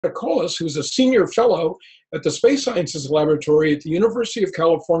Peticolas, who's a senior fellow at the Space Sciences Laboratory at the University of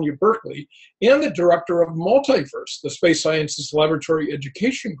California, Berkeley, and the director of Multiverse, the Space Sciences Laboratory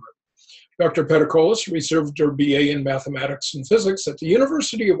Education Group. Dr. Peticolas received her BA in Mathematics and Physics at the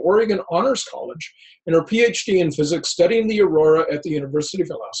University of Oregon Honors College and her PhD in Physics studying the aurora at the University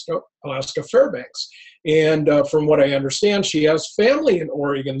of Alaska Fairbanks. And from what I understand, she has family in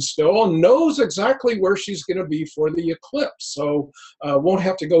Oregon still and knows exactly where she's going to be for the eclipse, so won't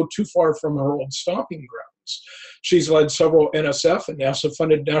have to go too far from her old stomping grounds. She's led several NSF and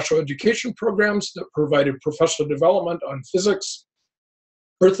NASA-funded national education programs that provided professional development on physics,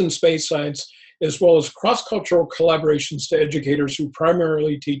 Earth and space science, as well as cross-cultural collaborations to educators who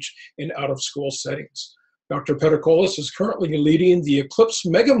primarily teach in out-of-school settings. Dr. Peticolas is currently leading the Eclipse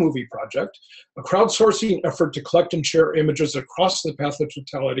MegaMovie project, a crowdsourcing effort to collect and share images across the path of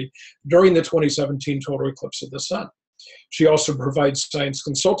totality during the 2017 total eclipse of the sun. She also provides science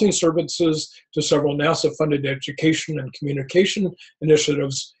consulting services to several NASA-funded education and communication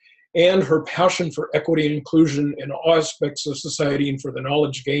initiatives, and her passion for equity and inclusion in all aspects of society and for the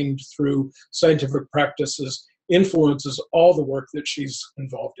knowledge gained through scientific practices influences all the work that she's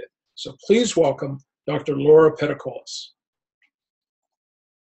involved in. So please welcome Dr. Laura Peticolas.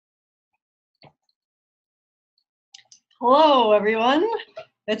 Hello, everyone.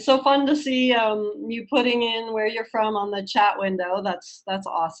 It's so fun to see you putting in where you're from on the chat window. That's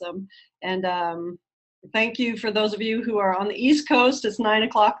awesome. And thank you for those of you who are on the East Coast. It's 9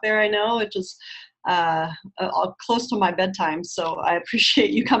 o'clock there, I know, which is close to my bedtime. So I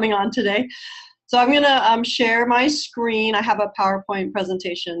appreciate you coming on today. So I'm going to share my screen. I have a PowerPoint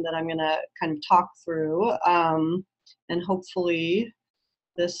presentation that I'm going to kind of talk through. And hopefully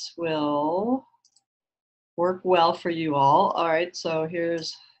this will work well for you all. All right, so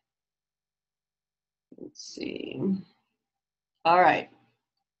here's, let's see. All right.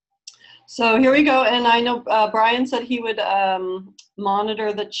 So here we go, and I know Brian said he would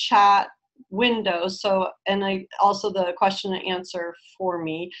monitor the chat window, so, and also the question and answer for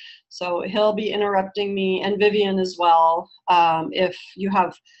me. So he'll be interrupting me, and Vivian as well, if you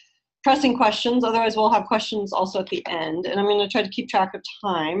have pressing questions. Otherwise, we'll have questions also at the end. And I'm going to try to keep track of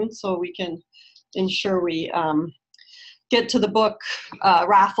time so we can ensure we get to the book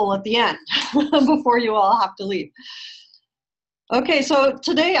raffle at the end before you all have to leave. Okay, so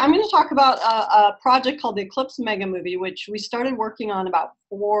today I'm going to talk about a project called the Eclipse MegaMovie, which we started working on about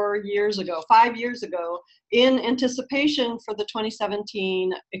 5 years ago, in anticipation for the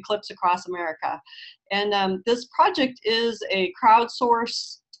 2017 eclipse across America. And this project is a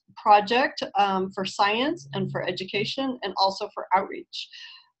crowdsourced project for science and for education and also for outreach.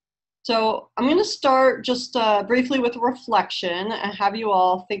 So I'm going to start just briefly with a reflection and have you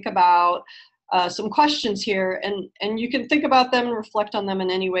all think about some questions here, and you can think about them and reflect on them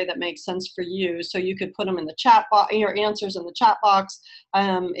in any way that makes sense for you. So you could put them in the chat box, your answers in the chat box.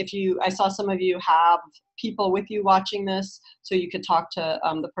 I saw some of you have people with you watching this, so you could talk to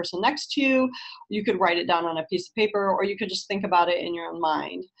the person next to you. You could write it down on a piece of paper, or you could just think about it in your own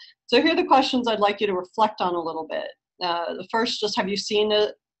mind. So here are the questions I'd like you to reflect on a little bit. The first, just have you seen a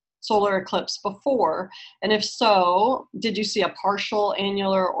solar eclipse before? And if so, did you see a partial,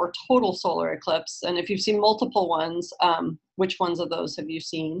 annular, or total solar eclipse? And if you've seen multiple ones, which ones of those have you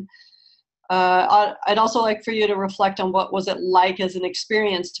seen? I'd also like for you to reflect on what was it like as an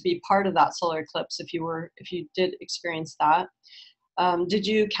experience to be part of that solar eclipse if you did experience that. Did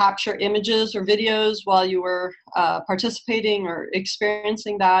you capture images or videos while you were participating or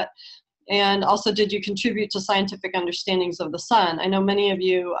experiencing that? And also, did you contribute to scientific understandings of the sun? I know many of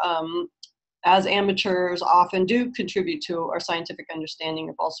you, as amateurs, often do contribute to our scientific understanding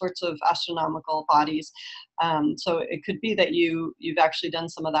of all sorts of astronomical bodies. So it could be that you've actually done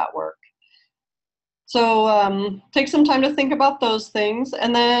some of that work. So take some time to think about those things.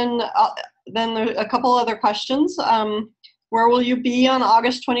 And then there are a couple other questions. Where will you be on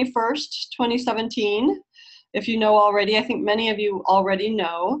August 21st, 2017? If you know already, I think many of you already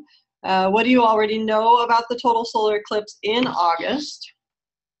know. What do you already know about the total solar eclipse in August?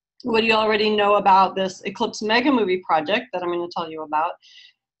 What do you already know about this Eclipse MegaMovie project that I'm going to tell you about?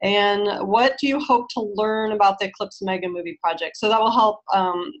 And what do you hope to learn about the Eclipse MegaMovie project? So that will help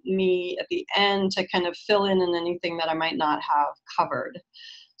me at the end to kind of fill in anything that I might not have covered.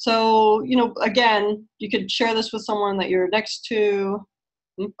 So, again, you could share this with someone that you're next to.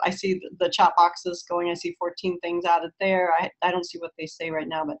 I see the chat boxes going. I see 14 things added there. I don't see what they say right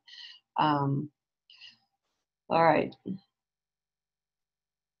now, but all right.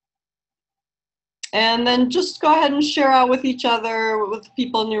 And then just go ahead and share out with each other, with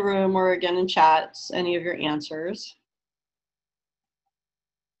people in your room, or again in chats, any of your answers.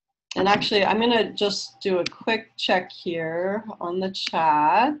 And actually, I'm going to just do a quick check here on the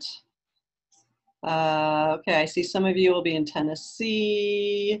chat. Okay, I see some of you will be in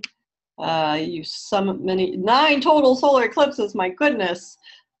Tennessee. 9 total solar eclipses, my goodness.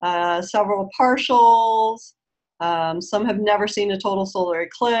 Several partials. Some have never seen a total solar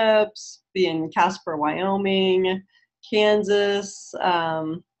eclipse, be in Casper, Wyoming, Kansas.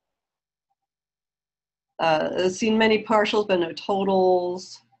 Seen many partials, but no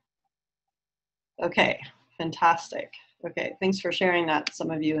totals. Okay, fantastic. Okay, thanks for sharing that, some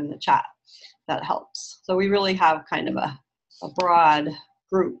of you in the chat. That helps. So we really have kind of a broad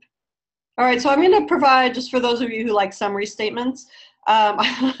group. All right, so I'm going to provide, just for those of you who like summary statements,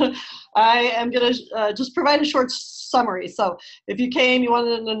 I am going to just provide a short summary. So if you came, you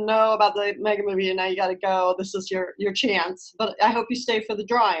wanted to know about the MegaMovie, and now you got to go, this is your chance. But I hope you stay for the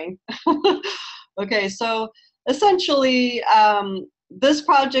drawing. Okay, so essentially, this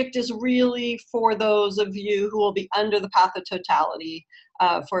project is really for those of you who will be under the path of totality.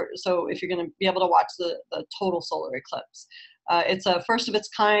 So if you're going to be able to watch the total solar eclipse. It's a first of its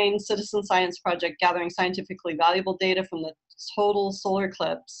kind citizen science project gathering scientifically valuable data from the total solar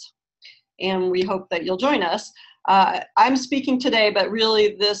eclipse. And we hope that you'll join us. I'm speaking today, but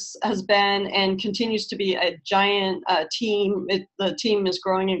really this has been and continues to be a giant team. The team is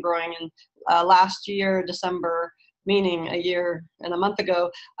growing and growing. And last year, December, meaning a year and a month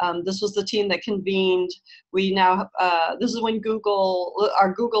ago, this was the team that convened. We now, this is when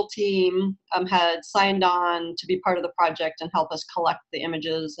our Google team had signed on to be part of the project and help us collect the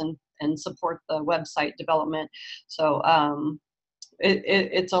images and support the website development. So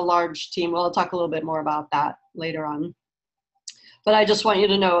it's a large team. We'll talk a little bit more about that later on. But I just want you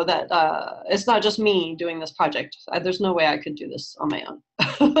to know that it's not just me doing this project. There's no way I could do this on my own.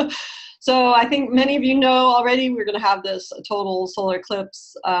 So I think many of you know already we're going to have this total solar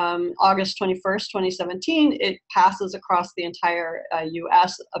eclipse August 21st, 2017. It passes across the entire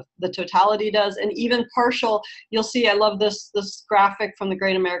US, the totality does, and even partial. You'll see, I love this graphic from the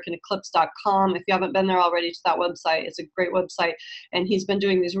greatamericaneclipse.com. If you haven't been there already to that website, it's a great website. And he's been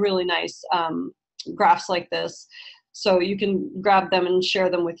doing these really nice graphs like this. So you can grab them and share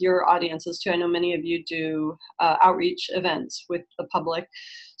them with your audiences too. I know many of you do outreach events with the public.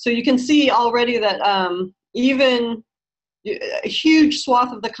 So you can see already that even a huge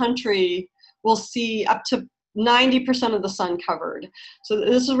swath of the country will see up to 90% of the sun covered. So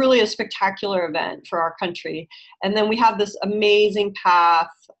this is really a spectacular event for our country. And then we have this amazing path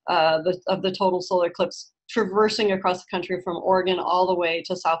of the total solar eclipse traversing across the country from Oregon all the way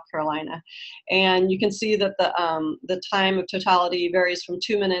to South Carolina. And you can see that the time of totality varies from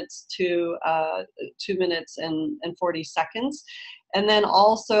 2 minutes to 2 minutes and 40 seconds. And then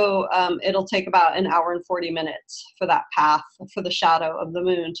also it'll take about 1 hour and 40 minutes for that path, for the shadow of the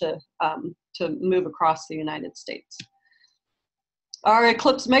moon to move across the United States. Our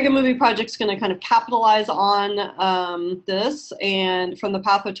Eclipse MegaMovie project is going to kind of capitalize on this, and from the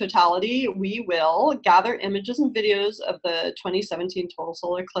path of totality, we will gather images and videos of the 2017 total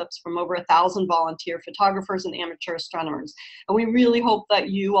solar eclipse from over 1,000 volunteer photographers and amateur astronomers. And we really hope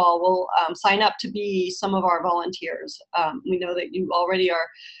that you all will sign up to be some of our volunteers. We know that you already are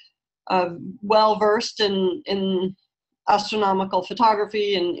well versed in astronomical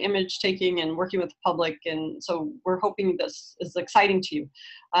photography and image taking and working with the public, and so we're hoping this is exciting to you.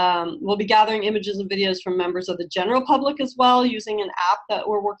 We'll be gathering images and videos from members of the general public as well, using an app that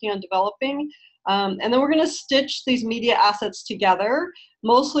we're working on developing. And then we're going to stitch these media assets together,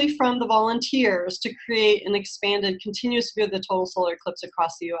 mostly from the volunteers, to create an expanded continuous view of the total solar eclipse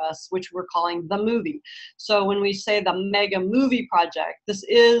across the US, which we're calling the movie. So when we say the MegaMovie project, this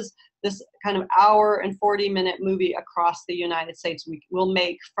is this kind of 1 hour and 40-minute movie across the United States we will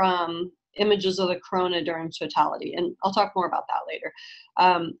make from images of the corona during totality. And I'll talk more about that later.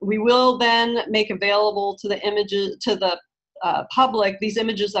 We will then make available to the public these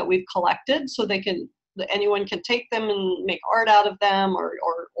images that we've collected, so anyone can take them and make art out of them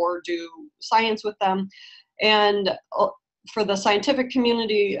or do science with them. And for the scientific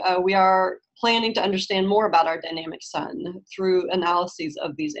community, we are planning to understand more about our dynamic sun through analyses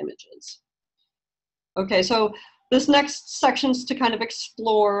of these images. Okay, so this next section is to kind of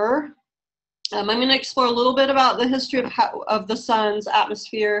explore. I'm going to explore a little bit about the history of the sun's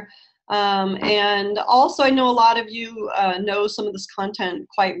atmosphere. And also, I know a lot of you know some of this content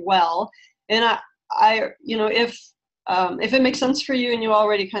quite well. And if it makes sense for you and you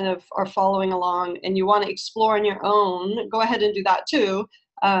already kind of are following along and you want to explore on your own, go ahead and do that too.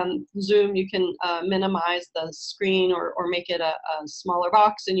 Zoom, you can minimize the screen or make it a smaller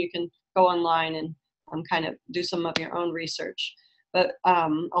box, and you can go online and kind of do some of your own research. but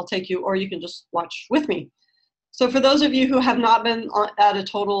I'll take you, or you can just watch with me. So for those of you who have not been at a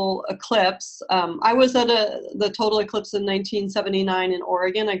total eclipse, I was at the total eclipse in 1979 in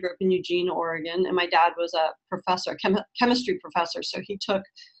Oregon. I grew up in Eugene, Oregon, and my dad was a professor, chemistry professor. So he took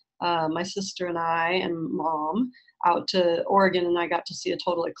my sister and I and mom out to Oregon, and I got to see a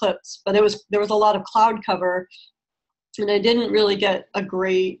total eclipse. But there was a lot of cloud cover, and I didn't really get a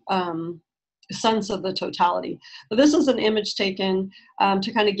great sense of the totality. But this is an image taken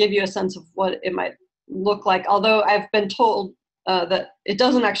to kind of give you a sense of what it might look like, although I've been told that it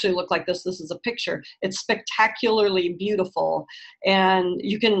doesn't actually look like this. This is a picture. It's spectacularly beautiful, and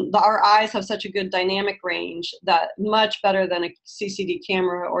our eyes have such a good dynamic range that much better than a CCD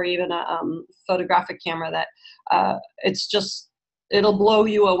camera or even a photographic camera, that it'll blow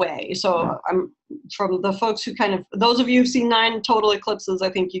you away. So I'm from the folks who those of you who've seen 9 total eclipses, I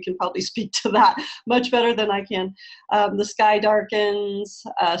think you can probably speak to that much better than I can. The sky darkens,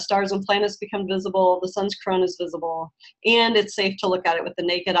 stars and planets become visible, the sun's corona is visible, and it's safe to look at it with the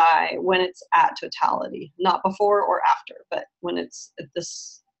naked eye when it's at totality, not before or after, but when it's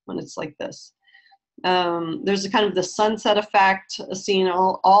like this. There's a kind of the sunset effect seen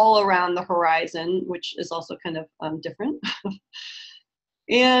all around the horizon, which is also kind of different.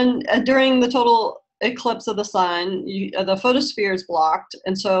 And during the total eclipse of the sun, the photosphere is blocked,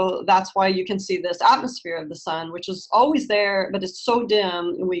 and so that's why you can see this atmosphere of the sun, which is always there, but it's so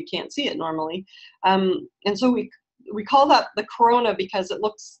dim we can't see it normally. And so we call that the corona because it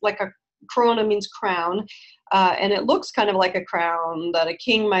looks like corona means crown, and it looks kind of like a crown that a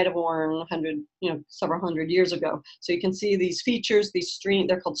king might have worn several hundred years ago. So you can see these features,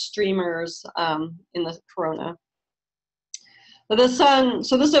 they're called streamers in the corona. The sun,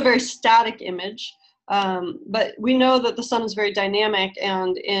 so this is a very static image, but we know that the sun is very dynamic,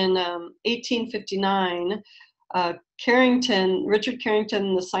 and in 1859, Richard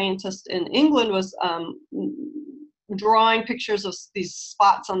Carrington, the scientist in England, was drawing pictures of these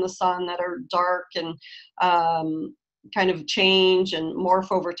spots on the sun that are dark and kind of change and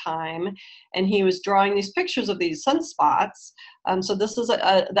morph over time. And he was drawing these pictures of these sunspots. So this is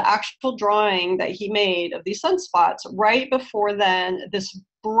the actual drawing that he made of these sunspots. Right before then, this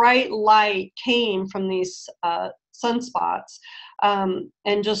bright light came from these sunspots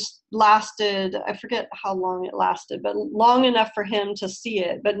and just lasted, I forget how long it lasted, but long enough for him to see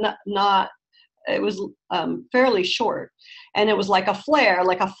it, but not it was fairly short. And it was like a flare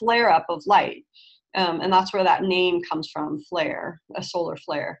up of light. And that's where that name comes from, flare, a solar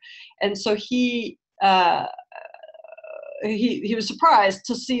flare. And so he was surprised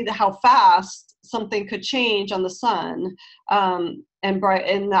to see how fast something could change on the sun and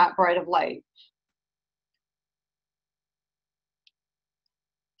in that bright of light.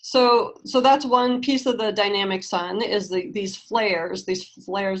 So that's one piece of the dynamic sun, is these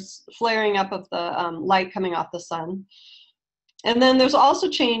flares flaring up of the light coming off the sun. And then there's also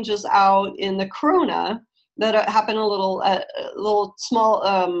changes out in the corona that happen a little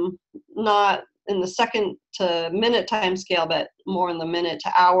small, not in the second to minute time scale, but more in the minute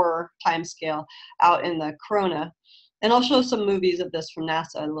to hour time scale out in the corona. And I'll show some movies of this from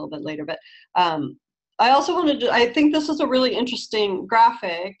NASA a little bit later. But I also I think this is a really interesting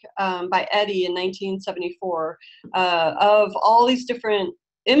graphic by Eddy in 1974 of all these different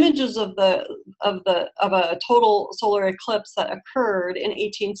images of a total solar eclipse that occurred in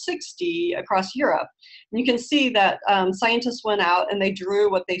 1860 across Europe. And you can see that scientists went out and they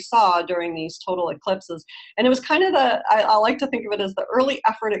drew what they saw during these total eclipses. And it was kind of I like to think of it as the early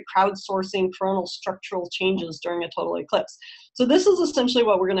effort at crowdsourcing coronal structural changes during a total eclipse. So this is essentially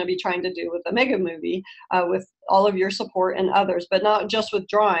what we're going to be trying to do with the MegaMovie, with all of your support and others, but not just with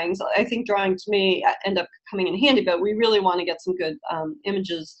drawings. I think drawings may end up coming in handy, but we really want to get some good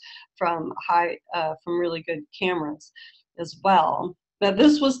images from really good cameras as well. Now,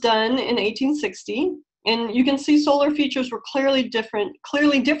 this was done in 1860, and you can see solar features were clearly different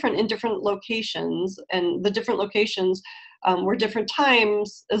in different locations, and the different locations were different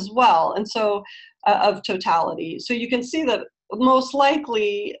times as well, and so of totality. So you can see that most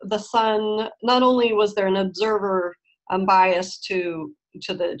likely the sun, not only was there an observer bias to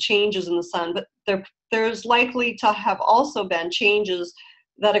the changes in the sun, but there's likely to have also been changes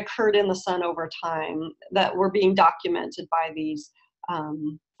that occurred in the sun over time that were being documented by these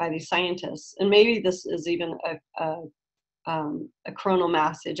scientists. And maybe this is even a coronal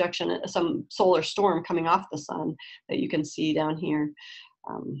mass ejection, some solar storm coming off the sun that you can see down here.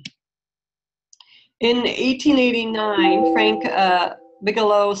 In 1889, Frank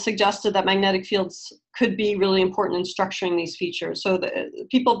Bigelow suggested that magnetic fields could be really important in structuring these features. So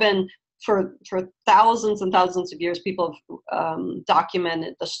people have been for thousands and thousands of years, people have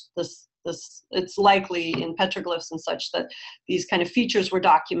documented this. It's likely in petroglyphs and such that these kind of features were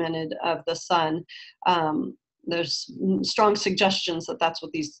documented of the sun. There's strong suggestions that that's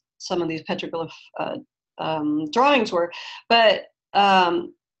what some of these petroglyph drawings were, but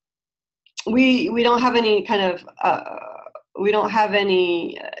we don't have any kind of we don't have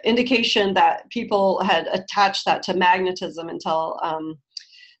any indication that people had attached that to magnetism until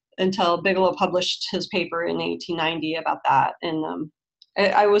Bigelow published his paper in 1890 about that. And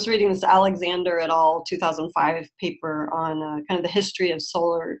I was reading this Alexander et al. 2005 paper on kind of the history of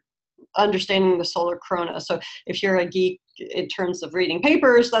understanding the solar corona. So if you're a geek in terms of reading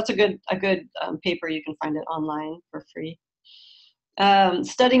papers, that's a good paper. You can find it online for free.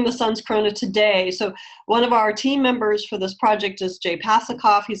 Studying the sun's corona today. So one of our team members for this project is Jay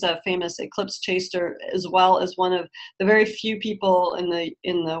Pasikoff. He's a famous eclipse chaser, as well as one of the very few people in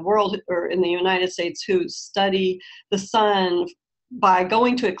the world or in the United States who study the sun by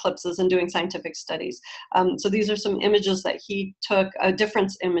going to eclipses and doing scientific studies. So these are some images that he took,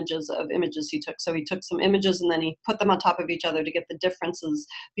 different images he took. So he took some images and then he put them on top of each other to get the differences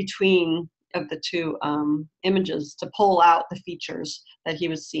between of the two images to pull out the features that he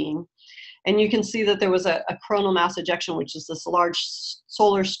was seeing. And you can see that there was a coronal mass ejection, which is this large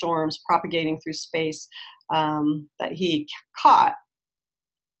solar storms propagating through space that he caught.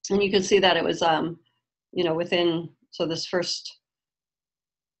 And you can see that it was, within, so this first,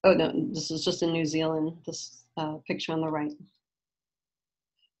 oh no, this is just in New Zealand, this picture on the right.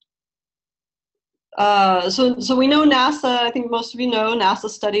 So we know NASA, I think most of you know, NASA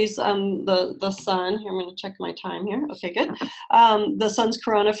studies the sun. Here, I'm going to check my time here. Okay, good. The sun's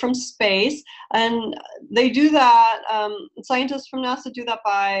corona from space. And they do that, scientists from NASA do that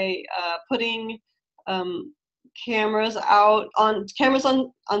by putting cameras on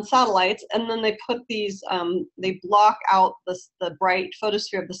satellites, and then they put these, they block out the bright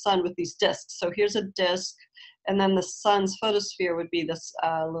photosphere of the sun with these disks. So here's a disk, and then the sun's photosphere would be this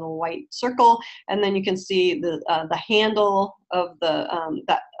little white circle, and then you can see the handle of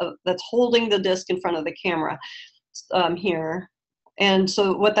that's holding the disk in front of the camera here. And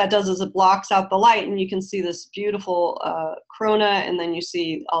so what that does is it blocks out the light, and you can see this beautiful corona, and then you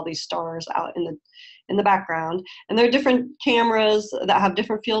see all these stars out in the background. And there are different cameras that have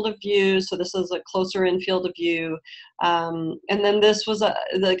different field of view. So this is a closer in field of view. And then this was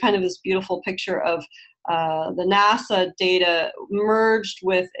the kind of this beautiful picture of the NASA data merged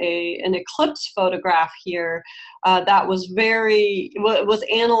with an eclipse photograph here that was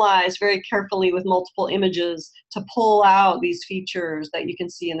analyzed very carefully with multiple images to pull out these features that you can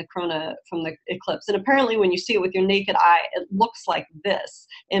see in the corona from the eclipse. And apparently when you see it with your naked eye, it looks like this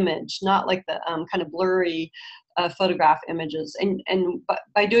image, not like the kind of blurry photograph images. And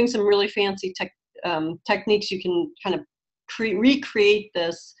by doing some really fancy techniques, you can kind of recreate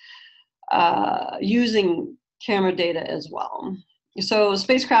this using camera data as well. So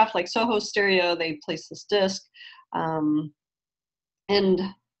spacecraft like SOHO Stereo, they place this disk. And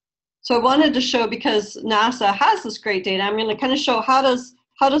so I wanted to show, because NASA has this great data, I'm going to kind of show how does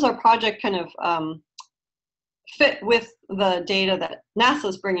our project kind of fit with the data that NASA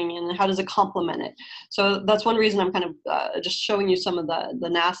is bringing in, and how does it complement it? So that's one reason I'm kind of just showing you some of the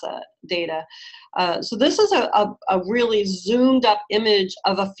NASA data. So this is a really zoomed up image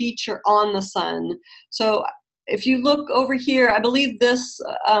of a feature on the sun. So if you look over here, I believe this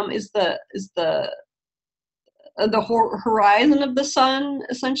is the horizon of the sun,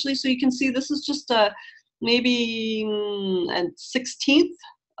 essentially. So you can see this is just maybe a 16th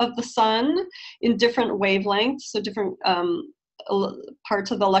of the sun in different wavelengths, so different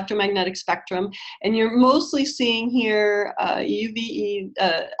parts of the electromagnetic spectrum. And you're mostly seeing here UVE,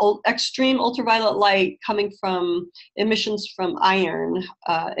 extreme ultraviolet light coming from emissions from iron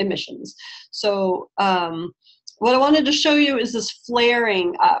emissions. So what I wanted to show you is this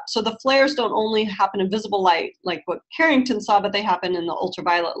flaring up. So the flares don't only happen in visible light, like what Carrington saw, but they happen in the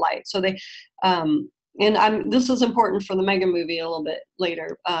ultraviolet light. So they, this is important for the MegaMovie a little bit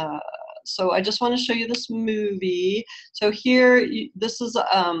later. So I just want to show you this movie. So here, this is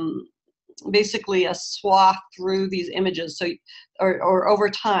basically a swath through these images, so or over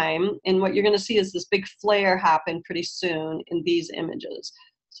time. And what you're going to see is this big flare happen pretty soon in these images.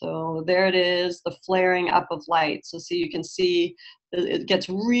 So there it is, the flaring up of light. So you can see it gets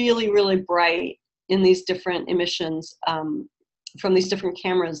really, really bright in these different emissions from these different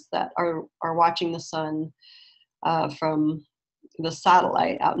cameras that are watching the sun from the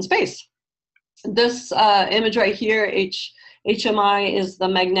satellite out in space. This image right here, HMI, is the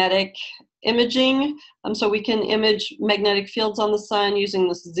magnetic imaging. So we can image magnetic fields on the sun using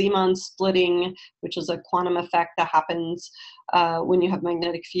this Zeeman splitting, which is a quantum effect that happens when you have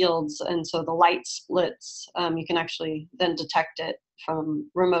magnetic fields. And so the light splits. You can actually then detect it from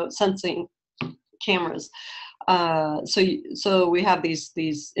remote sensing cameras. So we have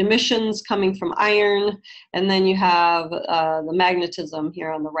these emissions coming from iron, and then you have the magnetism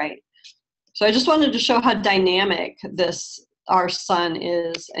here on the right. So I just wanted to show how dynamic our sun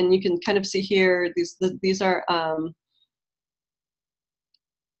is, and you can kind of see here these are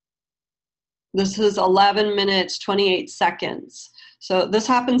this is 11 minutes 28 seconds. So this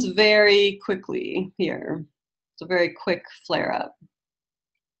happens very quickly here. It's a very quick flare up.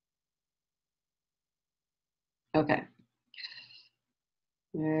 Okay,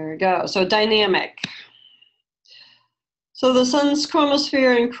 there we go. So dynamic. So the sun's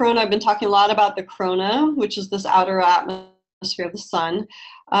chromosphere and corona, I've been talking a lot about the corona, which is this outer atmosphere of the sun.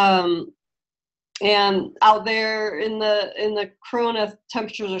 And out there in the corona,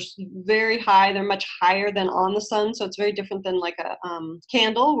 temperatures are very high. They're much higher than on the sun. So it's very different than like a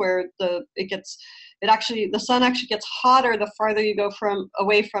candle, where the sun actually gets hotter the farther you go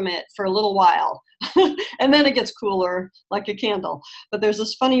away from it for a little while. And then it gets cooler like a candle. But there's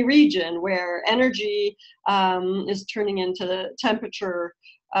this funny region where energy is turning into temperature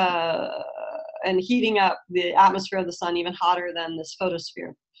and heating up the atmosphere of the sun even hotter than this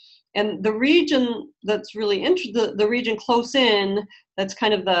photosphere. And the region that's really interesting, the region close in, that's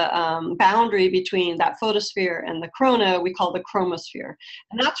kind of the boundary between that photosphere and the corona, we call the chromosphere.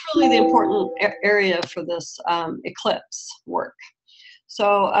 And that's really the important area for this eclipse work.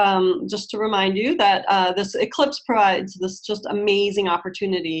 So just to remind you that this eclipse provides this just amazing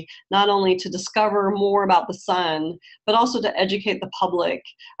opportunity, not only to discover more about the sun, but also to educate the public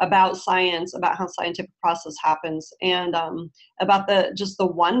about science, about how scientific process happens, and about just the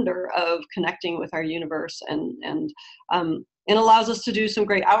wonder of connecting with our universe, and it allows us to do some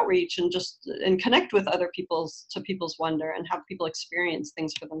great outreach and connect with people's wonder and have people experience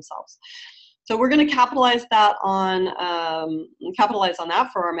things for themselves. So we're going to capitalize on that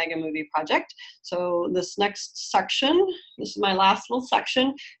for our MegaMovie project. So this next section, this is my last little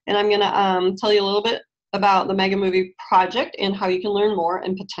section, and I'm going to tell you a little bit about the MegaMovie project and how you can learn more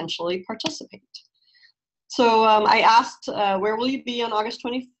and potentially participate. So I asked, where will you be on August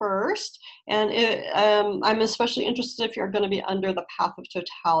 21st? And I'm especially interested if you're going to be under the path of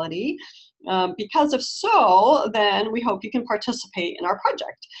totality. Because if so, then we hope you can participate in our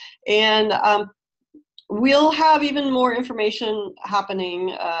project. And we'll have even more information happening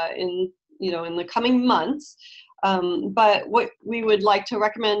in the coming months. But what we would like to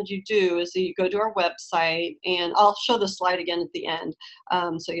recommend you do is that you go to our website, and I'll show the slide again at the end,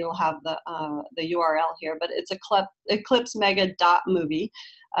 so you'll have the URL here. But it's eclipsemega.movie,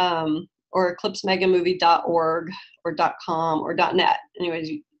 or eclipsemegamovie.org or .com or .net. Anyways,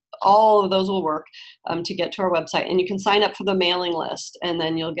 all of those will work to get to our website, and you can sign up for the mailing list, and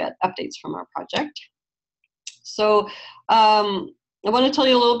then you'll get updates from our project. So I want to tell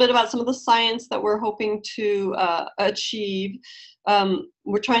you a little bit about some of the science that we're hoping to achieve.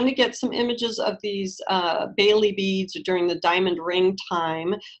 We're trying to get some images of these Bailey beads during the diamond ring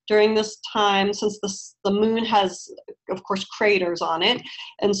time. During this time, since the moon has, of course, craters on it,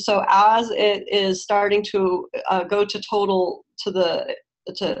 and so as it is starting to go to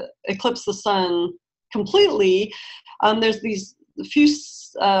eclipse the sun completely, there's these few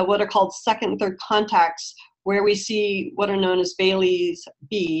what are called second and third contacts, where we see what are known as Bailey's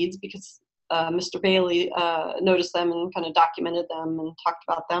beads, because Mr. Bailey noticed them and kind of documented them and talked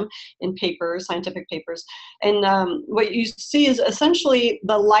about them in papers, scientific papers. And what you see is essentially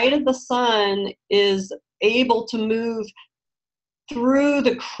the light of the sun is able to move through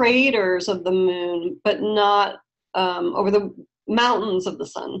the craters of the moon, but not over the mountains of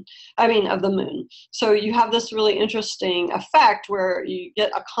the moon. So you have this really interesting effect where you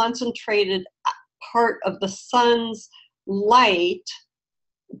get a concentrated part of the sun's light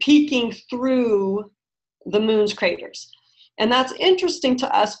peeking through the moon's craters. And that's interesting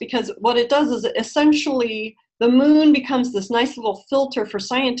to us because what it does is essentially the moon becomes this nice little filter for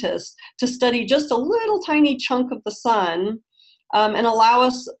scientists to study just a little tiny chunk of the sun and allow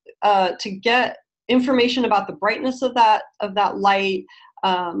us to get information about the brightness of that light,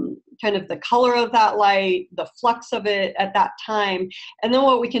 kind of the color of that light, the flux of it at that time. And then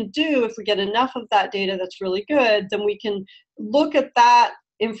what we can do, if we get enough of that data that's really good, then we can look at that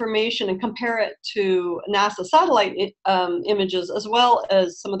information and compare it to NASA satellite images, as well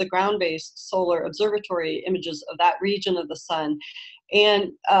as some of the ground-based solar observatory images of that region of the sun,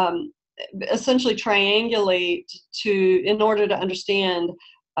 and essentially triangulate in order to understand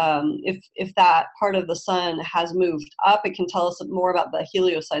if that part of the sun has moved up, it can tell us more about the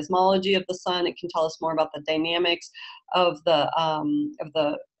helioseismology of the sun. It can tell us more about the dynamics of the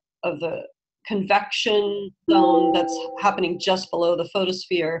convection zone that's happening just below the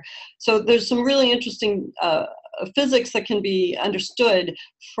photosphere. So there's some really interesting physics that can be understood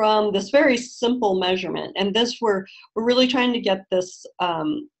from this very simple measurement. And this we're really trying to get this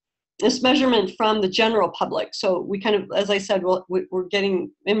this measurement from the general public. So we kind of, as I said, we're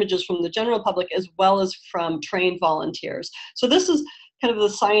getting images from the general public as well as from trained volunteers. So this is kind of the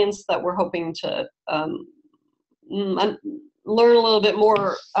science that we're hoping to learn a little bit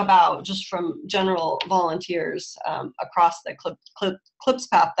more about just from general volunteers across the Eclipse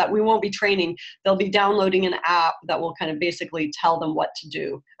path that we won't be training. They'll be downloading an app that will kind of basically tell them what to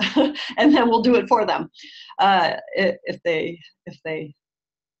do, and then we'll do it for them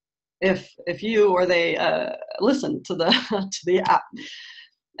if you or they listen to the app.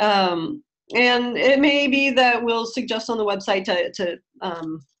 And it may be that we'll suggest on the website to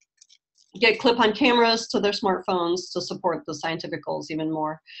get clip-on cameras to their smartphones to support the scientific goals even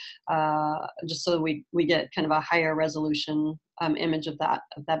more, just so we get kind of a higher resolution image of that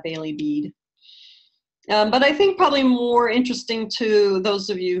Bailey bead. But I think probably more interesting to those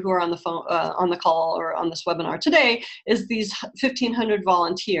of you who are on the phone, on the call, or on this webinar today is these 1,500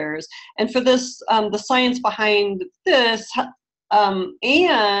 volunteers. And for this, the science behind this,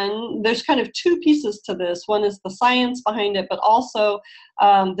 and there's kind of two pieces to this. One is the science behind it, but also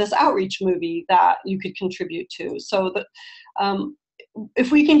this outreach movie that you could contribute to. So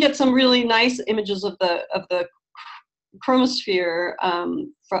if we can get some really nice images of the chromosphere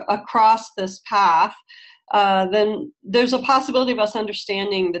across this path, then there's a possibility of us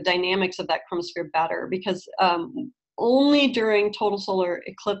understanding the dynamics of that chromosphere better, because only during total solar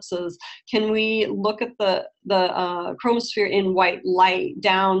eclipses can we look at the chromosphere in white light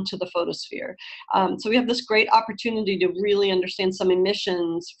down to the photosphere. So we have this great opportunity to really understand some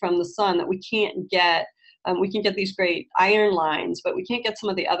emissions from the sun that we can't get. We can get these great iron lines, but we can't get some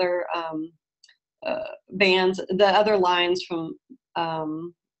of the other bands, the other lines from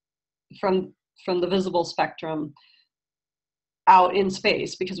the visible spectrum out in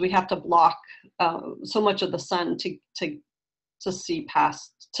space, because we have to block so much of the sun to see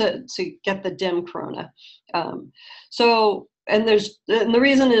past, to get the dim corona. So, and the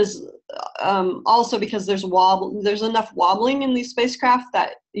reason is also because there's enough wobbling in these spacecraft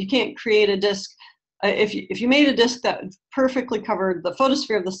that you can't create a disk. If you made a disk that perfectly covered the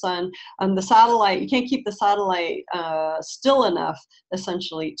photosphere of the sun, the satellite, you can't keep the satellite still enough,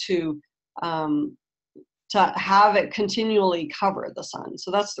 essentially, to have it continually cover the sun.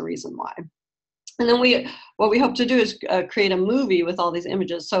 So that's the reason why. And then what we hope to do is create a movie with all these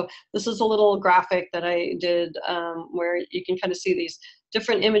images. So this is a little graphic that I did where you can kind of see these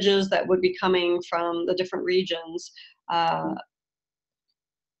different images that would be coming from the different regions.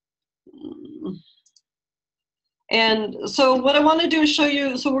 And so what I want to do is show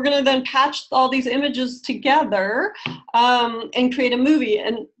you, so we're going to then patch all these images together and create a movie.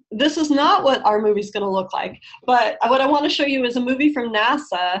 And this is not what our movie is going to look like, but what I want to show you is a movie from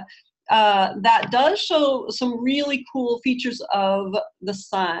NASA that does show some really cool features of the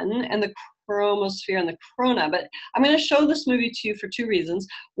sun and the chromosphere and the corona. But I'm going to show this movie to you for three reasons.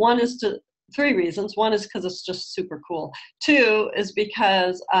 One is because it's just super cool. Two is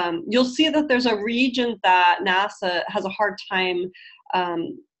because you'll see that there's a region that NASA has a hard time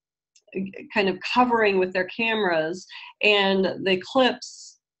kind of covering with their cameras, and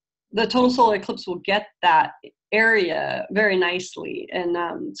the total solar eclipse will get that area very nicely. And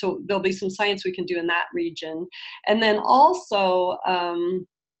so there'll be some science we can do in that region. And then also,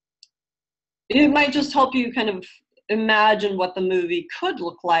 it might just help you kind of imagine what the movie could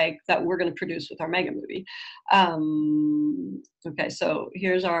look like that we're going to produce with our MegaMovie. Okay, so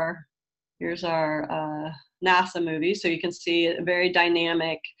here's our NASA movie. So you can see a very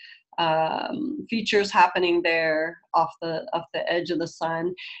dynamic features happening there off the edge of the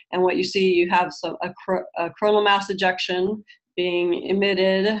sun. And what you see, you have a coronal mass ejection being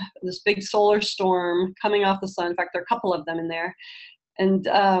emitted, this big solar storm coming off the sun. In fact, there are a couple of them in there. And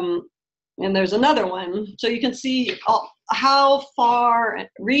there's another one. So you can see how far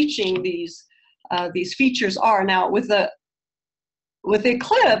reaching these features are. Now with the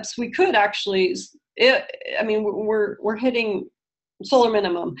eclipse, we could actually, we're hitting solar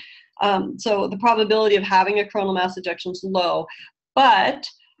minimum. So the probability of having a coronal mass ejection is low, but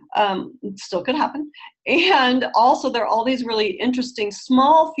it still could happen. And also there are all these really interesting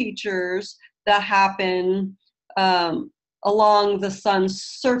small features that happen along the sun's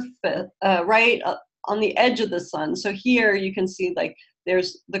surface, right on the edge of the sun. So here you can see like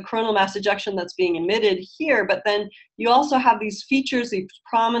there's the coronal mass ejection that's being emitted here, but then you also have these features, these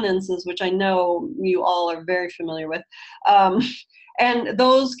prominences, which I know you all are very familiar with. And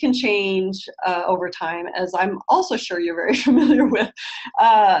those can change over time, as I'm also sure you're very familiar with,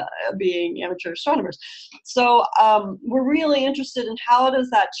 being amateur astronomers. So we're really interested in how does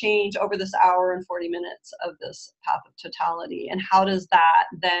that change over this hour and 40 minutes of this path of totality, and how does that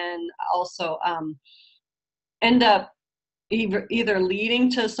then also end up either leading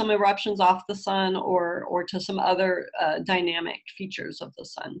to some eruptions off the sun or to some other dynamic features of the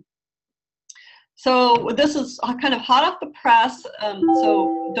sun. So this is kind of hot off the press,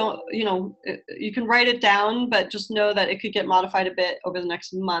 so don't, you can write it down, but just know that it could get modified a bit over the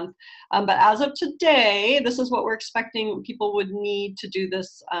next month. But as of today, this is what we're expecting people would need to do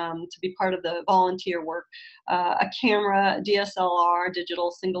this, to be part of the volunteer work. A camera, DSLR,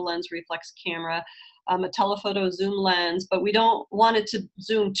 digital single lens reflex camera, a telephoto zoom lens, but we don't want it to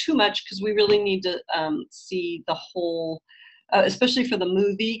zoom too much because we really need to see the whole, especially for the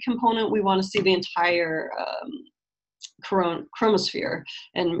movie component, we want to see the entire chromosphere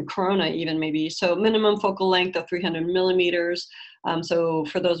and corona even maybe. So minimum focal length of 300 millimeters. So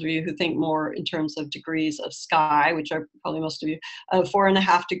for those of you who think more in terms of degrees of sky, which are probably most of you,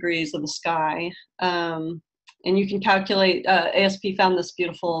 4.5 degrees of the sky. And you can calculate, ASP found this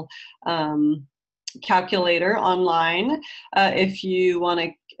beautiful calculator online if you want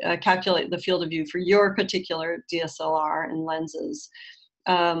to calculate the field of view for your particular DSLR and lenses.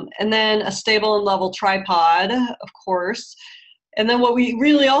 And then a stable and level tripod, of course. And then what we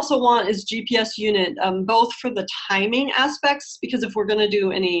really also want is GPS unit, both for the timing aspects, because if we're going to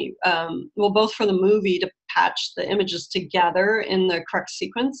do any, both for the movie to patch the images together in the correct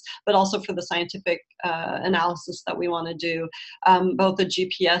sequence, but also for the scientific analysis that we want to do, both the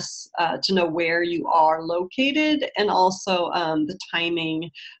GPS to know where you are located, and also the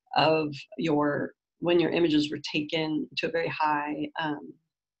timing of when your images were taken to a very high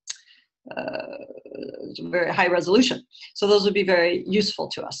resolution. So those would be very useful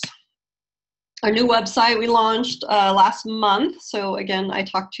to us. Our new website we launched last month. So again, I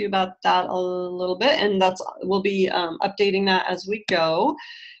talked to you about that a little bit, and we'll be updating that as we go.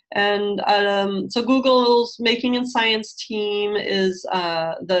 And so Google's Making in Science team is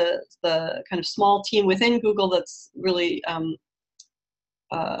the kind of small team within Google that's really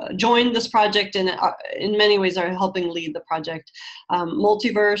joined this project and in many ways are helping lead the project.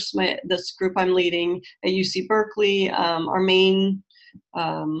 Multiverse, this group I'm leading at UC Berkeley, our main,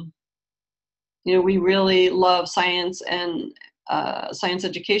 we really love science and science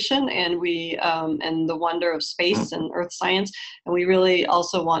education, and and the wonder of space and earth science, and we really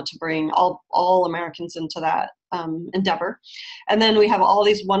also want to bring all Americans into that endeavor. And then we have all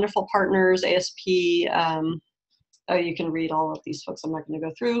these wonderful partners, ASP. You can read all of these folks. I'm not going to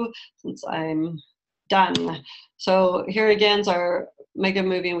go through since I'm done. So here again is our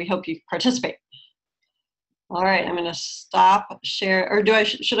MegaMovie, and we hope you participate. All right, I'm going to stop share, or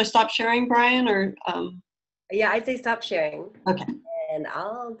should I stop sharing, Brian? Or yeah, I'd say stop sharing. Okay. And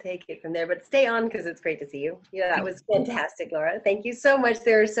I'll take it from there, but stay on because it's great to see you. Yeah, that was fantastic, Laura. Thank you so much.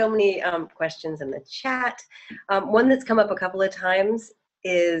 There are so many questions in the chat. One that's come up a couple of times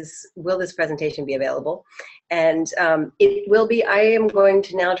is, will this presentation be available? And it will be. I am going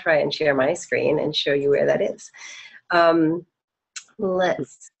to now try and share my screen and show you where that is.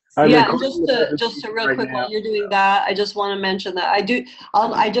 Let's. Yeah, just to real quick, while you're doing that, I just want to mention that I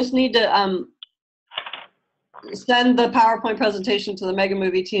just need to send the PowerPoint presentation to the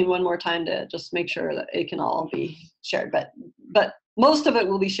MegaMovie team one more time to just make sure that it can all be shared. But most of it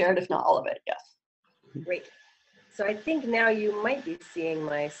will be shared, if not all of it. Yes. Great. So I think now you might be seeing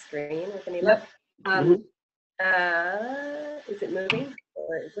my screen with any luck. Is it moving?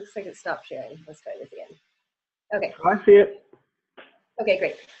 Or it looks like it stopped sharing. Let's try this again. Okay. I see it. Okay,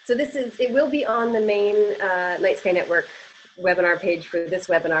 great. So it will be on the main Night Sky Network webinar page for this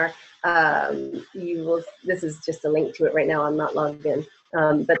webinar. This is just a link to it right now. I'm not logged in.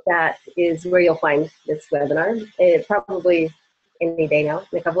 But that is where you'll find this webinar. Probably any day now,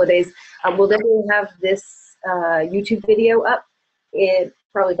 in a couple of days. We'll definitely have this YouTube video up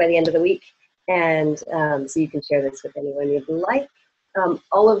probably by the end of the week. And so you can share this with anyone you'd like.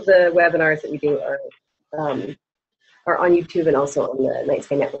 All of the webinars that we do are on YouTube and also on the Night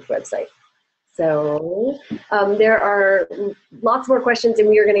Sky Network website. So there are lots more questions, and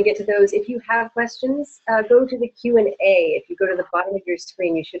we are going to get to those. If you have questions, go to the Q&A. If you go to the bottom of your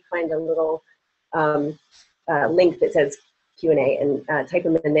screen, you should find a little link that says Q&A, and type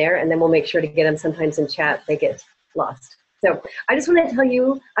them in there, and then we'll make sure to get them. Sometimes in chat, they get lost. So I just want to tell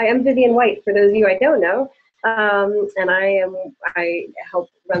you, I am Vivian White, for those of you I don't know. and I help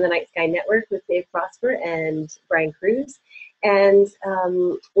run the Night Sky Network with Dave Prosper and Brian Cruz. And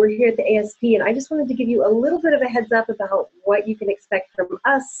we're here at the ASP, and I just wanted to give you a little bit of a heads up about what you can expect from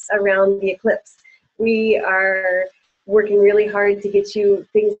us around the eclipse. We are working really hard to get you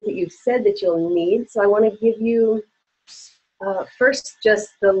things that you've said that you'll need. So I want to give you first just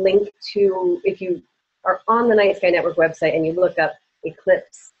the link to, if you are on the Night Sky Network website and you look up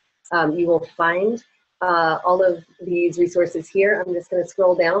eclipse, you will find all of these resources here. I'm just going to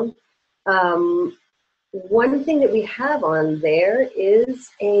scroll down. One thing that we have on there is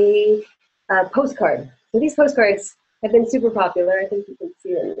a postcard. So these postcards have been super popular. I think you can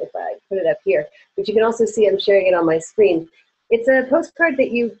see them if I put it up here, but you can also see I'm sharing it on my screen. It's a postcard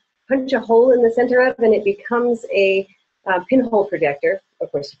that you punch a hole in the center of, and it becomes a pinhole projector.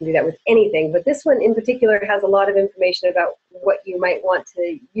 Of course, you can do that with anything, but this one in particular has a lot of information about what you might want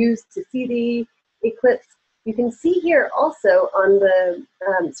to use to see the eclipse. You can see here also on the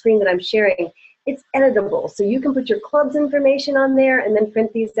screen that I'm sharing, it's editable. So you can put your club's information on there and then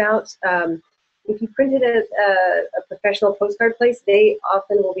print these out. If you printed a professional postcard place, they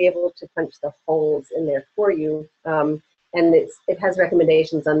often will be able to punch the holes in there for you. And it has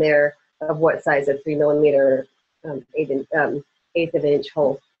recommendations on there of what size a 3mm eighth of an inch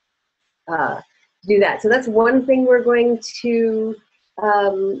hole do that. So that's one thing we're going to,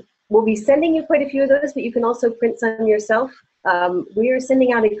 we'll be sending you quite a few of those, but you can also print some yourself. We are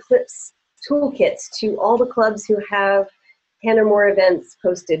sending out Eclipse toolkits to all the clubs who have 10 or more events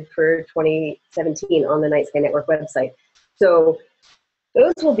posted for 2017 on the Night Sky Network website. So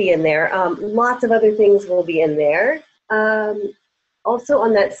those will be in there. Lots of other things will be in there. Also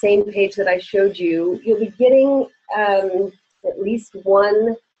on that same page that I showed you, you'll be getting at least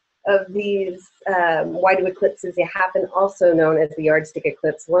one of these why do eclipses happen, also known as the yardstick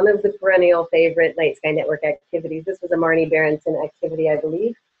eclipse, one of the perennial favorite Night Sky Network activities. This was a Marnie Barrington activity, I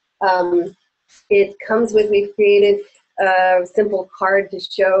believe. It comes with, we've created a simple card to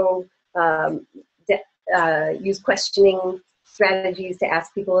show, use questioning strategies to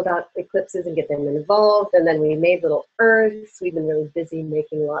ask people about eclipses and get them involved. And then we made little earths. We've been really busy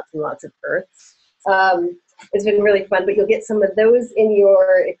making lots and lots of earths. It's been really fun, but you'll get some of those in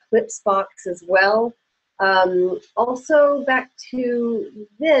your eclipse box as well. Also back to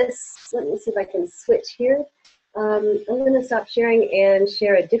this, let me see if I can switch here. I'm going to stop sharing and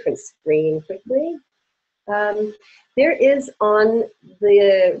share a different screen quickly. There is on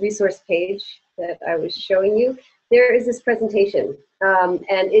the resource page that I was showing you, there is this presentation, and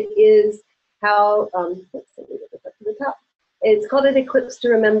it is how, let's see, get up to the top. It's called An Eclipse to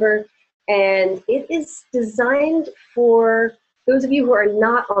Remember, and it is designed for those of you who are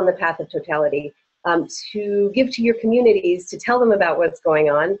not on the path of totality, to give to your communities, to tell them about what's going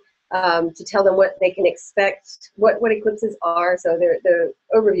on, to tell them what they can expect, what eclipses are. So the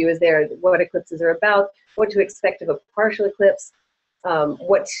overview is there, what eclipses are about, what to expect of a partial eclipse,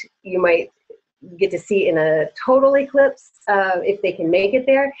 what you might get to see in a total eclipse, if they can make it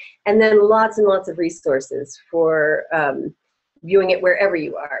there, and then lots and lots of resources for viewing it wherever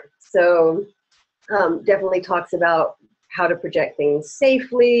you are. So definitely talks about how to project things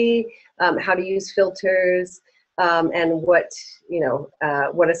safely, how to use filters, and what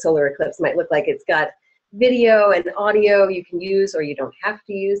a solar eclipse might look like. It's got video and audio you can use, or you don't have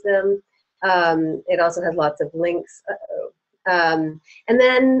to use them. It also has lots of links. And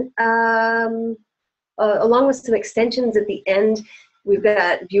then along with some extensions at the end, we've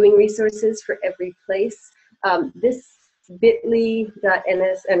got viewing resources for every place. This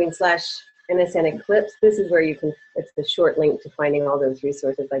bit.ly/NSN Eclipse, this is where you can, it's the short link to finding all those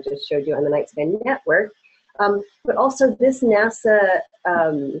resources I just showed you on the Night Sky Network. But also this NASA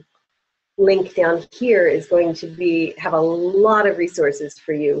link down here is going to have a lot of resources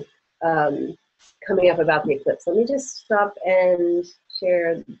for you coming up about the eclipse. Let me just stop and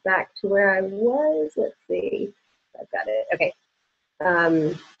share back to where I was. Let's see, I've got it, okay.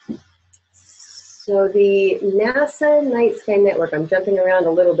 So the NASA Night Sky Network, I'm jumping around a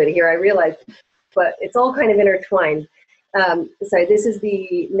little bit here, I realize, but it's all kind of intertwined. Sorry, this is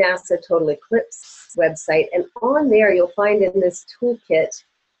the NASA Total Eclipse website, and on there you'll find in this toolkit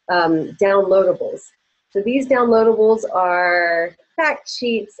downloadables. So these downloadables are fact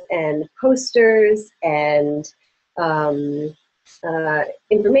sheets and posters and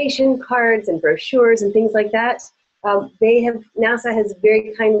information cards and brochures and things like that. NASA has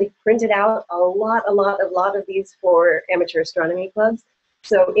very kindly printed out a lot of these for amateur astronomy clubs.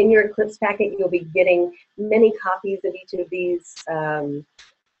 So in your Eclipse packet, you'll be getting many copies of each of these.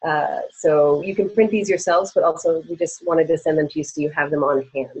 So you can print these yourselves, but also we just wanted to send them to you so you have them on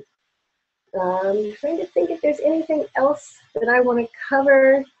hand. Trying to think if there's anything else that I want to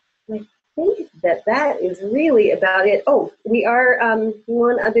cover. I think that is really about it. Oh, we are,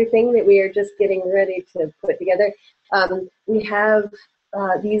 one other thing that we are just getting ready to put together. We have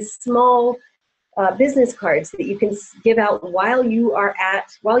these small business cards that you can give out while you're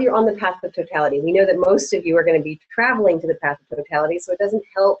on the path of totality. We know that most of you are going to be traveling to the path of totality, so it doesn't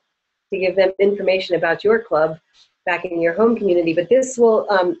help to give them information about your club back in your home community, but this will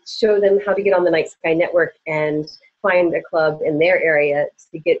show them how to get on the Night Sky Network and find a club in their area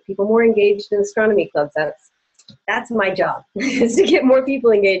to get people more engaged in astronomy clubs. That's my job, is to get more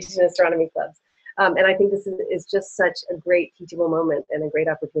people engaged in astronomy clubs. And I think this is just such a great teachable moment and a great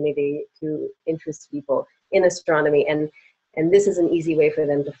opportunity to interest people in astronomy, and this is an easy way for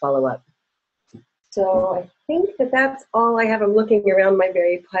them to follow up. So I think that's all I have. I'm looking around my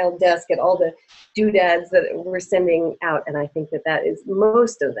very piled desk at all the doodads that we're sending out, and I think that is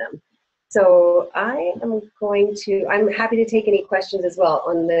most of them. So I'm happy to take any questions as well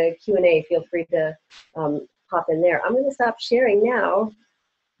on the Q&A. Feel free to pop in there. I'm going to stop sharing now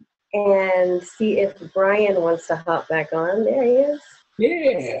and see if Brian wants to hop back on. There he is.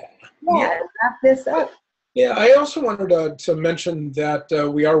 Yeah. Wrap this up. Yeah, I also wanted to mention that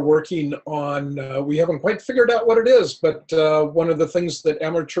we are working on, we haven't quite figured out what it is, but one of the things that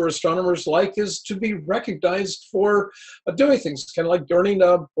amateur astronomers like is to be recognized for doing things, kind of like earning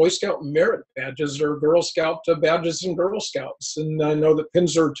Boy Scout merit badges or Girl Scout badges and Girl Scouts. And I know that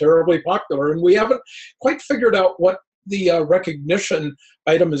pins are terribly popular, and we haven't quite figured out what the recognition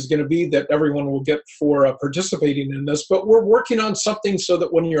item is going to be that everyone will get for participating in this, but we're working on something so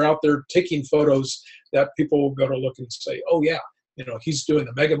that when you're out there taking photos, that people will go to look and say, oh yeah, he's doing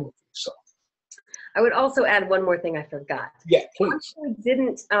a mega movie. So I would also add one more thing I forgot. Yeah, please. What we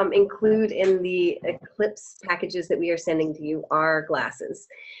didn't include in the Eclipse packages that we are sending to you are glasses,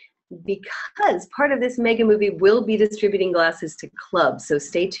 because part of this mega movie will be distributing glasses to clubs. So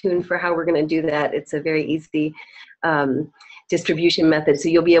stay tuned for how we're going to do that. It's a very easy distribution method. So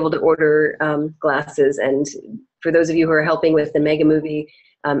you'll be able to order glasses. And for those of you who are helping with the mega movie,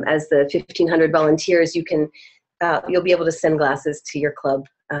 as the 1,500 volunteers, you'll be able to send glasses to your club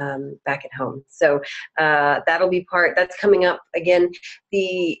back at home. So that'll be that's coming up. Again,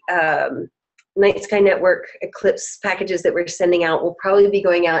 the Night Sky Network Eclipse packages that we're sending out will probably be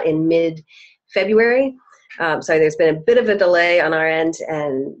going out in mid-February. Sorry, there's been a bit of a delay on our end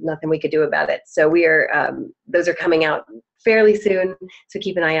and nothing we could do about it. So those are coming out fairly soon, so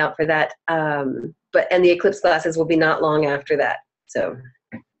keep an eye out for that. And the Eclipse glasses will be not long after that. So,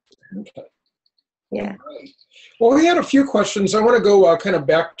 okay. Yeah. Well, we had a few questions. I want to go kind of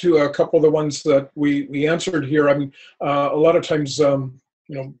back to a couple of the ones that we answered here. I mean, a lot of times,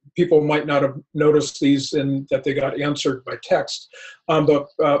 people might not have noticed these and that they got answered by text. But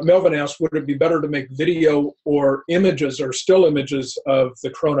Melvin asked, would it be better to make video or images or still images of the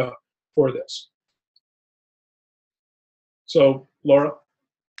corona for this? So, Laura?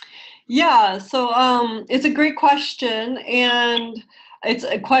 Yeah, so it's a great question, and it's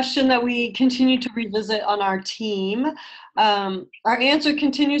a question that we continue to revisit on our team. Our answer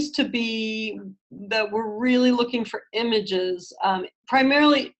continues to be that we're really looking for images.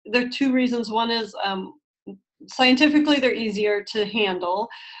 Primarily, there are two reasons. One is scientifically they're easier to handle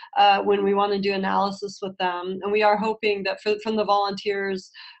when we want to do analysis with them. And we are hoping that from the volunteers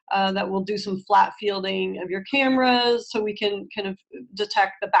that we'll do some flat fielding of your cameras so we can kind of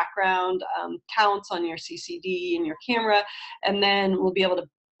detect the background counts on your CCD and your camera, and then we'll be able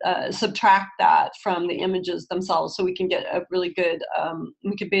to subtract that from the images themselves, so we can get a really good,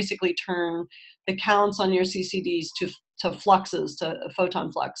 we could basically turn the counts on your CCDs to fluxes, to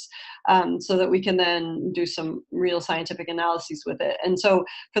photon flux, so that we can then do some real scientific analyses with it. And so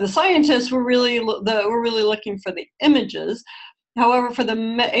for the scientists, we're really looking for the images. However, for the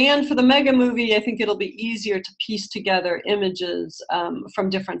mega movie, I think it'll be easier to piece together images from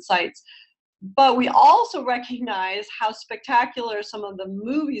different sites. But we also recognize how spectacular some of the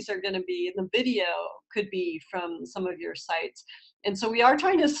movies are going to be, and the video could be from some of your sites. And so we are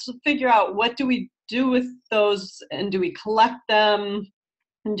trying to figure out, what do we do with those, and do we collect them?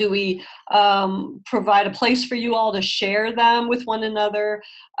 And do we provide a place for you all to share them with one another?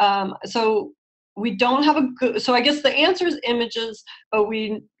 So we don't have a good, so I guess the answer is images, but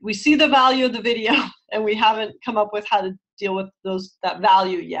we see the value of the video, and we haven't come up with how to deal with that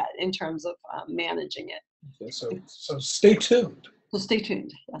value yet in terms of managing it. Okay, so stay tuned. So stay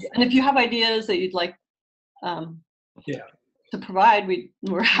tuned. Yes. Yeah. And if you have ideas that you'd like to provide,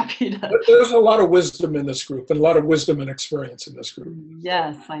 we're happy to. There's a lot of wisdom in this group, and a lot of wisdom and experience in this group.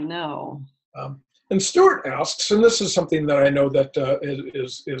 Yes, I know. And Stuart asks, and this is something that I know that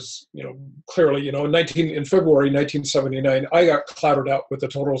is clearly, in February 1979, I got clouded out with the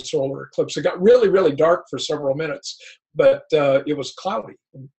total solar eclipse. It got really, really dark for several minutes, but it was cloudy.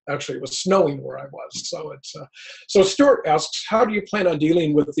 And actually, it was snowing where I was. So so Stuart asks, how do you plan on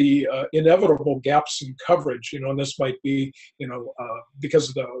dealing with the inevitable gaps in coverage? And this might be,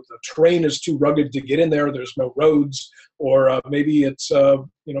 because the terrain is too rugged to get in there. There's no roads, or maybe it's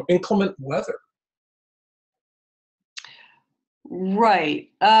inclement weather. Right.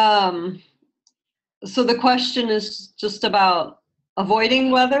 So the question is just about avoiding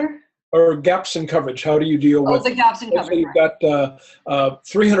weather? Or gaps in coverage. How do you deal with the gaps in coverage? You've got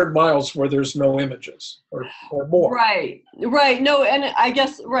 300 miles where there's no images or more. Right. No, and I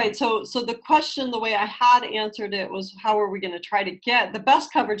guess, right. So the question, the way I had answered it was, how are we going to try to get the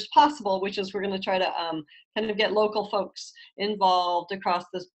best coverage possible, which is we're going to try to kind of get local folks involved across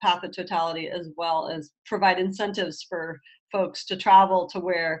this path of totality, as well as provide incentives for folks to travel to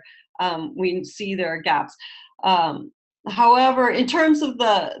where we see there are gaps. However, in terms of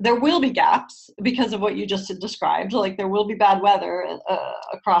there will be gaps because of what you just described. Like there will be bad weather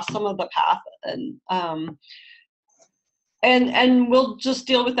across some of the path, and we'll just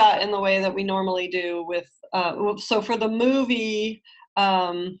deal with that in the way that we normally do with. So for the movie,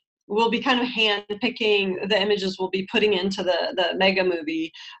 we'll be kind of hand-picking the images we'll be putting into the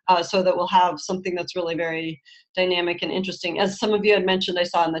MegaMovie, so that we'll have something that's really very dynamic and interesting. As some of you had mentioned, I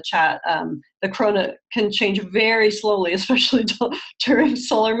saw in the chat, the corona can change very slowly, especially during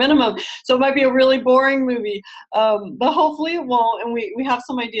solar minimum. So it might be a really boring movie, but hopefully it won't. And we have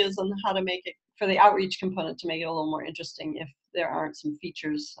some ideas on how to make it, for the outreach component, to make it a little more interesting if there aren't some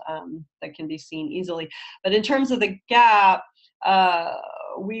features that can be seen easily. But in terms of the gap,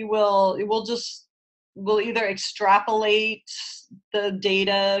 we'll either extrapolate the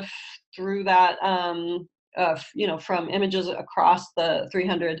data through that, from images across the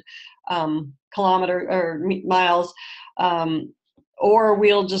 300 kilometer or miles, or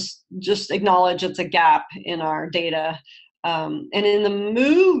we'll just acknowledge it's a gap in our data. And in the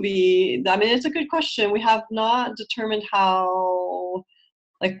movie, I mean, it's a good question. We have not determined how,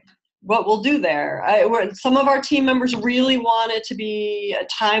 what we'll do there. Some of our team members really want it to be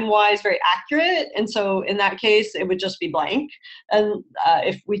time-wise very accurate, and so in that case, it would just be blank. And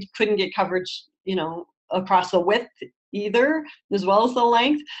if we couldn't get coverage, across the width either, as well as the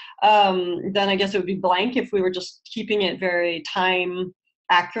length, then I guess it would be blank if we were just keeping it very time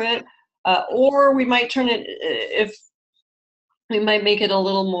accurate. Or we might turn it, if we might make it a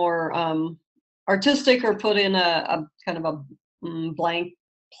little more artistic, or put in a kind of a blank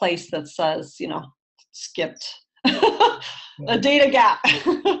place that says, skipped a data gap.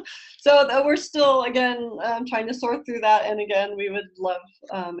 So we're still, again, trying to sort through that. And again, we would love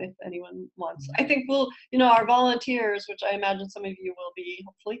if anyone wants. I think we'll, our volunteers, which I imagine some of you will be,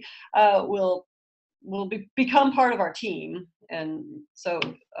 hopefully, will become part of our team. And so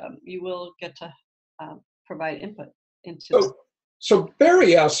you will get to provide input into So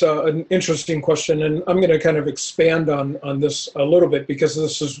Barry asks an interesting question, and I'm going to kind of expand on this a little bit, because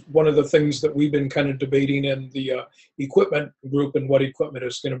this is one of the things that we've been kind of debating in the equipment group, and what equipment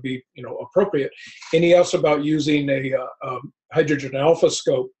is going to be appropriate. And he asks about using a hydrogen alpha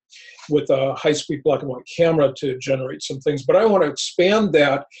scope with a high-speed black and white camera to generate some things. But I want to expand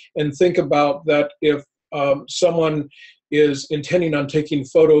that and think about that if someone is intending on taking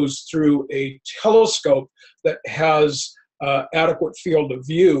photos through a telescope that has adequate field of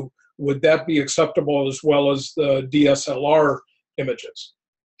view, would that be acceptable as well as the DSLR images?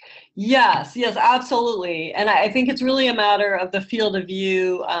 Yes, absolutely. And I think it's really a matter of the field of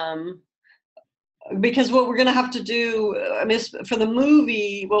view, because what we're going to have to do, for the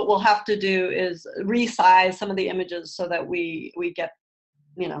movie, what we'll have to do is resize some of the images so that we get,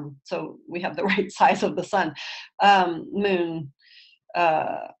 so we have the right size of the sun, moon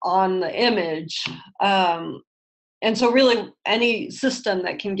on the image. And so really any system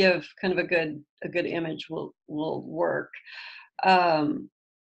that can give kind of a good image will work.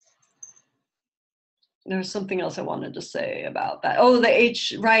 There's something else I wanted to say about that. Oh, the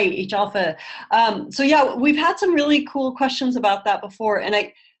H alpha. So yeah, we've had some really cool questions about that before.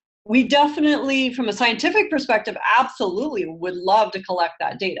 And we definitely, from a scientific perspective, absolutely would love to collect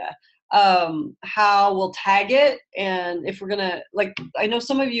that data. How we'll tag it, and if we're gonna, I know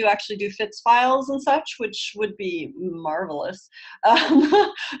some of you actually do FITS files and such, which would be marvelous.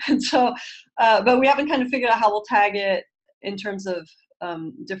 And so, but we haven't kind of figured out how we'll tag it in terms of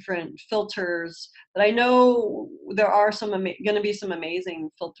different filters. But I know there are going to be some amazing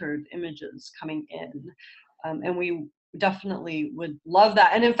filtered images coming in, and we definitely would love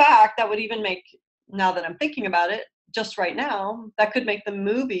that. And in fact, that would even make now that I'm thinking about it, just right now, that could make the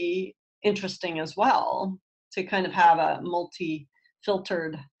movie interesting as well, to kind of have a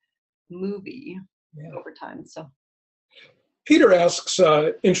multi-filtered movie over time. So Peter asks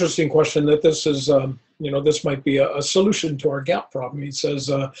interesting question that this is, this might be a solution to our gap problem. He says,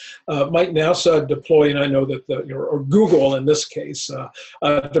 might NASA deploy, and I know that, or Google in this case,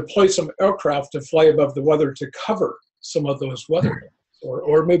 deploy some aircraft to fly above the weather to cover some of those weather,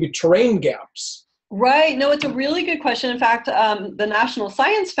 or maybe terrain gaps? Right. No, it's a really good question. In fact, the National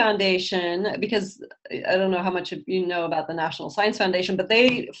Science Foundation, because I don't know how much you know about the National Science Foundation, but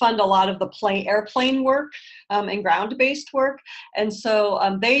they fund a lot of the airplane work and ground-based work. And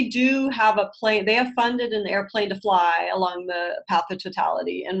so they do have a plane, they have funded an airplane to fly along the path of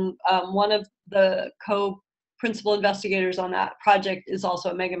totality. And one of the principal investigators on that project is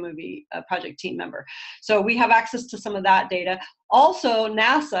also a MegaMovie project team member. So we have access to some of that data. Also,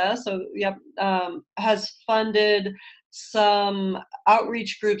 NASA has funded some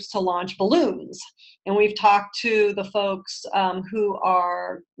outreach groups to launch balloons. And we've talked to the folks who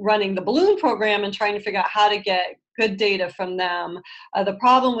are running the balloon program and trying to figure out how to get good data from them. The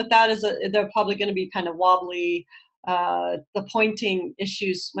problem with that is that they're probably going to be kind of wobbly. The pointing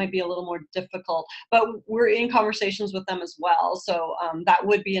issues might be a little more difficult, but we're in conversations with them as well. So that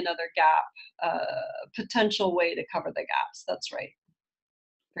would be another gap, potential way to cover the gaps. That's right.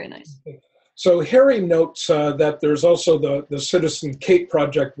 Very nice. So Harry notes that there's also the Citizen Kate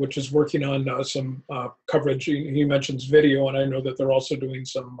project, which is working on some coverage. He mentions video, and I know that they're also doing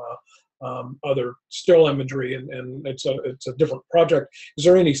some other still imagery, and it's a different project. Is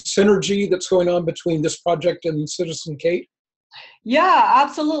there any synergy that's going on between this project and Citizen Kate? Yeah,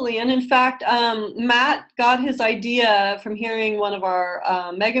 absolutely. And in fact, Matt got his idea from hearing one of our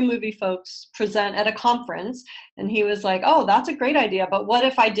MegaMovie folks present at a conference, and he was like, oh, that's a great idea, but what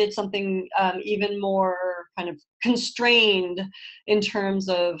if I did something even more kind of constrained in terms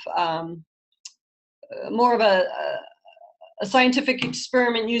of more of a scientific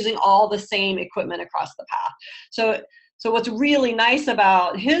experiment using all the same equipment across the path. So what's really nice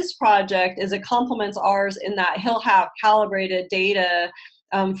about his project is it complements ours in that he'll have calibrated data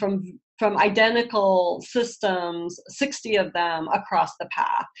from identical systems, 60 of them across the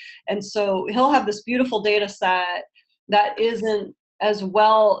path. And so he'll have this beautiful data set that isn't as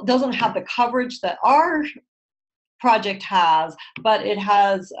well, doesn't have the coverage that our project has, but it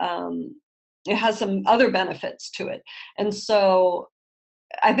has some other benefits to it. And so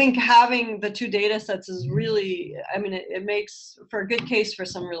I think having the two data sets is really, I mean, it makes for a good case for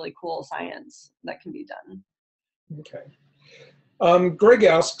some really cool science that can be done. Okay. Greg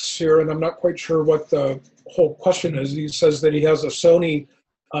asks here, and I'm not quite sure what the whole question is. He says that he has a Sony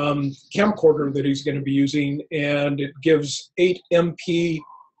camcorder that he's going to be using, and it gives 8 MP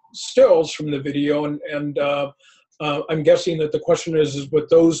stills from the video, and I'm guessing that the question is would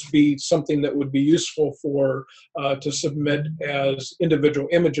those be something that would be useful for to submit as individual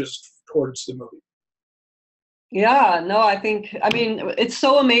images towards the movie? Yeah, no, I mean, it's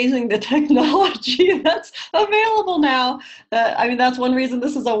so amazing the technology that's available now. I mean, that's one reason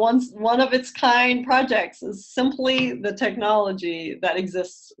this is a one of its kind projects, is simply the technology that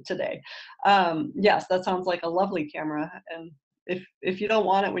exists today. Yes, that sounds like a lovely camera, and if you don't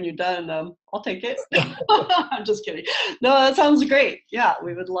want it when you're done, I'll take it. I'm just kidding. No, that sounds great. Yeah,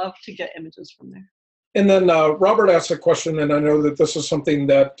 we would love to get images from there. And then Robert asked a question, and I know that this is something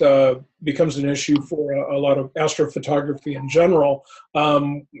that becomes an issue for a lot of astrophotography in general.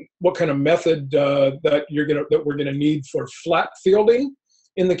 What kind of method that we're gonna need for flat fielding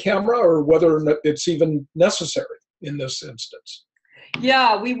in the camera, or whether or not it's even necessary in this instance?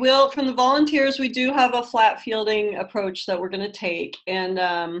 Yeah, we will. From the volunteers, we do have a flat fielding approach that we're going to take.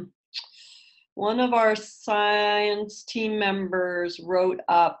 And one of our science team members wrote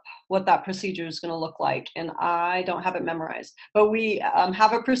up what that procedure is going to look like. And I don't have it memorized. But we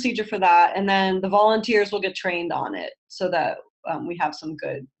have a procedure for that. And then the volunteers will get trained on it so that we have some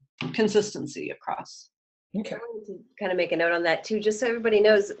good consistency across. Okay. I wanted to kind of make a note on that too, just so everybody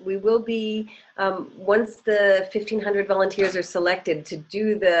knows, we will be, once the 1,500 volunteers are selected to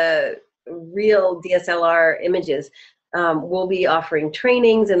do the real DSLR images, we'll be offering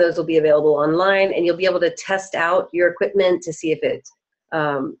trainings, and those will be available online, and you'll be able to test out your equipment to see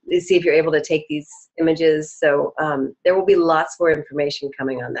if you're able to take these images. So there will be lots more information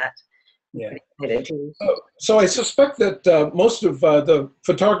coming on that. Yeah. So I suspect that most of the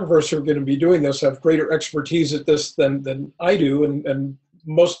photographers who are going to be doing this have greater expertise at this than I do, and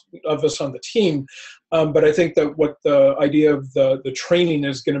most of us on the team. But I think that what the idea of the training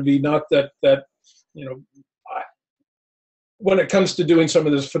is going to be, not that when it comes to doing some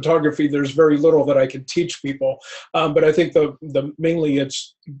of this photography, there's very little that I can teach people. But I think mainly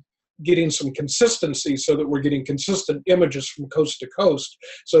it's getting some consistency so that we're getting consistent images from coast to coast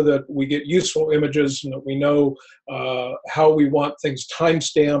so that we get useful images and that we know how we want things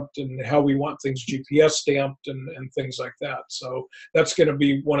time-stamped and how we want things GPS stamped and things like that. So that's going to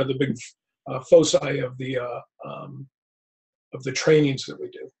be one of the big foci of the trainings that we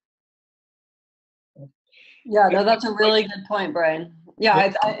do. Yeah, no, that's a really good point, Brian.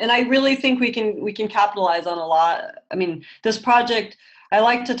 Yeah, and I really think we can capitalize on a lot. I mean, this project, I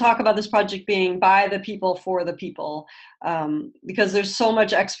like to talk about this project being by the people for the people, because there's so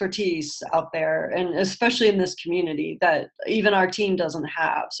much expertise out there, and especially in this community that even our team doesn't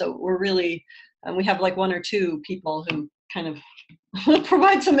have. So we're really, we have like one or two people who kind of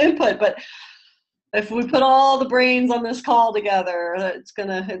provide some input, but if we put all the brains on this call together,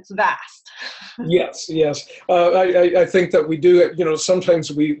 it's vast. Yes. I think that we do, sometimes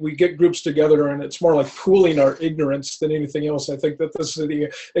we get groups together and it's more like pooling our ignorance than anything else. I think that this is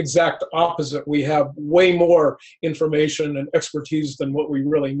the exact opposite. We have way more information and expertise than what we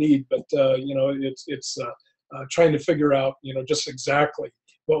really need, but it's trying to figure out, just exactly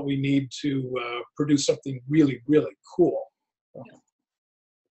what we need to produce something really, really cool.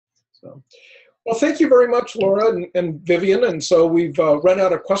 So. Well, thank you very much, Laura and Vivian. And so we've run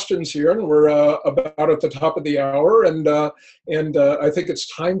out of questions here, and we're about at the top of the hour. And I think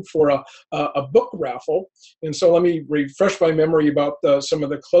it's time for a book raffle. And so let me refresh my memory about some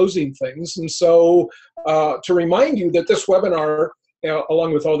of the closing things. And so to remind you that this webinar,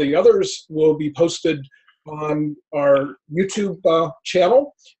 along with all the others, will be posted on our YouTube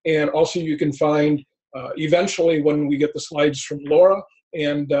channel. And also you can find eventually, when we get the slides from Laura,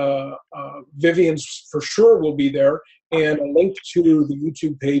 and Vivian's for sure will be there, and a link to the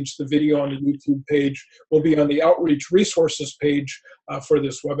YouTube page, the video on the YouTube page, will be on the Outreach Resources page for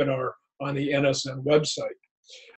this webinar on the NSN website.